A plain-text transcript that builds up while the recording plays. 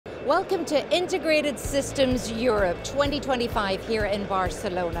Welcome to Integrated Systems Europe 2025 here in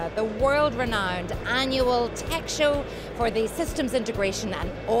Barcelona, the world-renowned annual tech show for the systems integration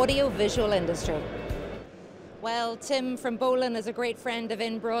and audio-visual industry. Well, Tim from Bolin is a great friend of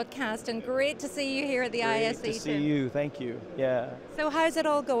InBroadcast, and great to see you here at the ISE. Great to see you, thank you, yeah. So how's it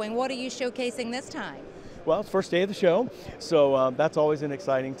all going? What are you showcasing this time? Well, it's first day of the show, so that's always an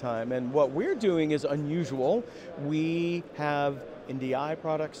exciting time. And what we're doing is unusual. We have NDI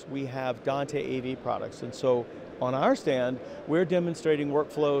products, we have Dante AV products, and so on our stand, we're demonstrating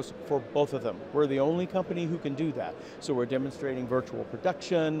workflows for both of them. We're the only company who can do that. So we're demonstrating virtual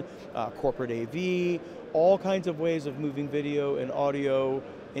production, corporate AV, all kinds of ways of moving video and audio,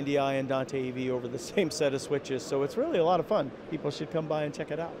 NDI and Dante AV over the same set of switches. So it's really a lot of fun. People should come by and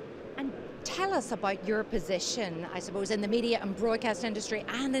check it out. And tell us about your position, I suppose, in the media and broadcast industry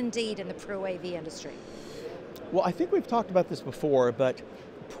and indeed in the ProAV industry. Well, I think we've talked about this before, but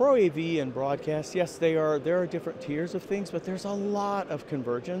ProAV and broadcast, yes, there are different tiers of things, but there's a lot of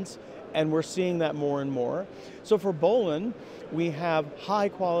convergence, and we're seeing that more and more. So for Bolin, we have high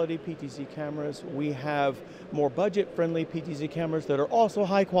quality PTZ cameras, we have more budget-friendly PTZ cameras that are also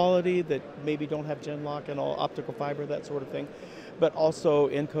high quality, that maybe don't have gen lock and all optical fiber, that sort of thing, but also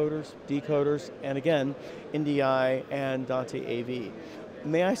encoders, decoders, and again, NDI and Dante AV.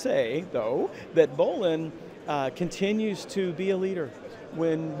 May I say, though, that Bolin continues to be a leader.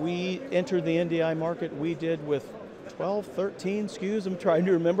 When we entered the NDI market, we did with 12, 13 SKUs, I'm trying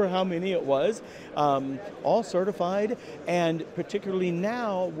to remember how many it was, all certified, and particularly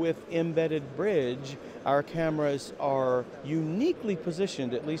now with embedded bridge, our cameras are uniquely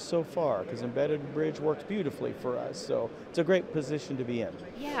positioned, at least so far, because embedded bridge works beautifully for us, so it's a great position to be in.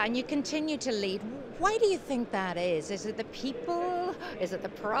 Yeah, and you continue to lead. Why do you think that is? Is it the people? Is it the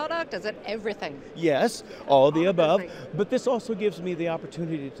product? Is it everything? Yes, all of the above, but this also gives me the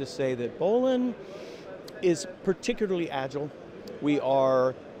opportunity to say that Bolin is particularly agile. We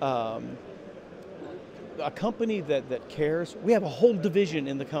are a company that cares. We have a whole division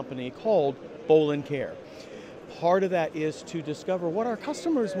in the company called Bolin Care. Part of that is to discover what our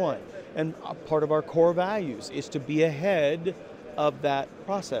customers want, and part of our core values is to be ahead of that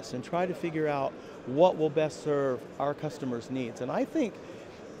process and try to figure out what will best serve our customers' needs. And I think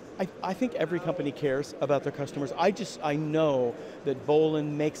every company cares about their customers. I know that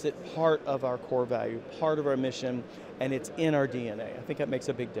Bolin makes it part of our core value, part of our mission, and it's in our DNA. I think that makes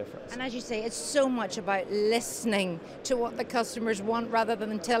a big difference. And as you say, it's so much about listening to what the customers want rather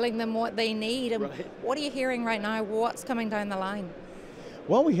than telling them what they need. And right. What are you hearing right now? What's coming down the line?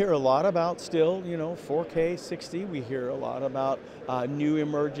 Well, we hear a lot about still, 4K 60. We hear a lot about new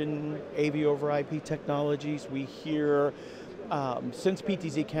emerging AV over IP technologies. We hear since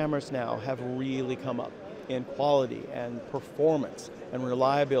PTZ cameras now have really come up in quality and performance and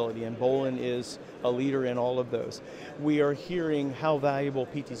reliability, and Bolin is a leader in all of those. We are hearing how valuable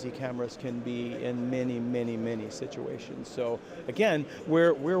PTZ cameras can be in many, many, many situations. So again,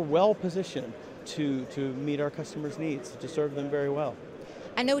 we're well positioned to meet our customers' needs, to serve them very well.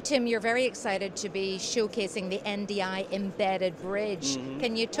 I know, Tim, you're very excited to be showcasing the NDI embedded bridge. Mm-hmm.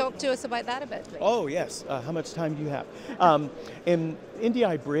 Can you talk to us about that a bit, please? Oh, yes. How much time do you have?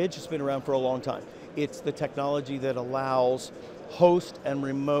 NDI bridge has been around for a long time. It's the technology that allows host and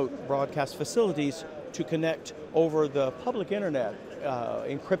remote broadcast facilities to connect over the public internet,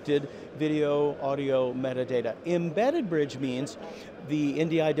 encrypted video, audio, metadata. Embedded bridge means the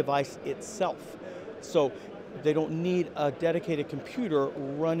NDI device itself. So they don't need a dedicated computer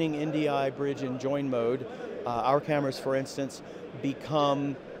running NDI bridge in join mode. Our cameras, for instance,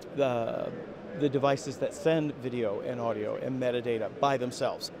 become the devices that send video and audio and metadata by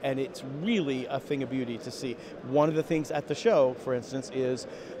themselves. And it's really a thing of beauty to see. One of the things at the show, for instance, is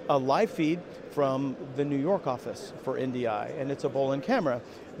a live feed from the New York office for NDI, and it's a Bolin camera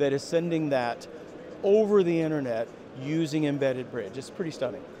that is sending that over the internet using embedded bridge. It's pretty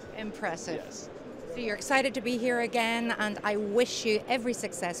stunning. Impressive. Yes. So you're excited to be here again, and I wish you every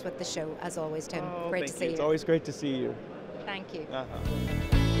success with the show, as always, Tim. Oh, great to see you. It's always great to see you. Thank you.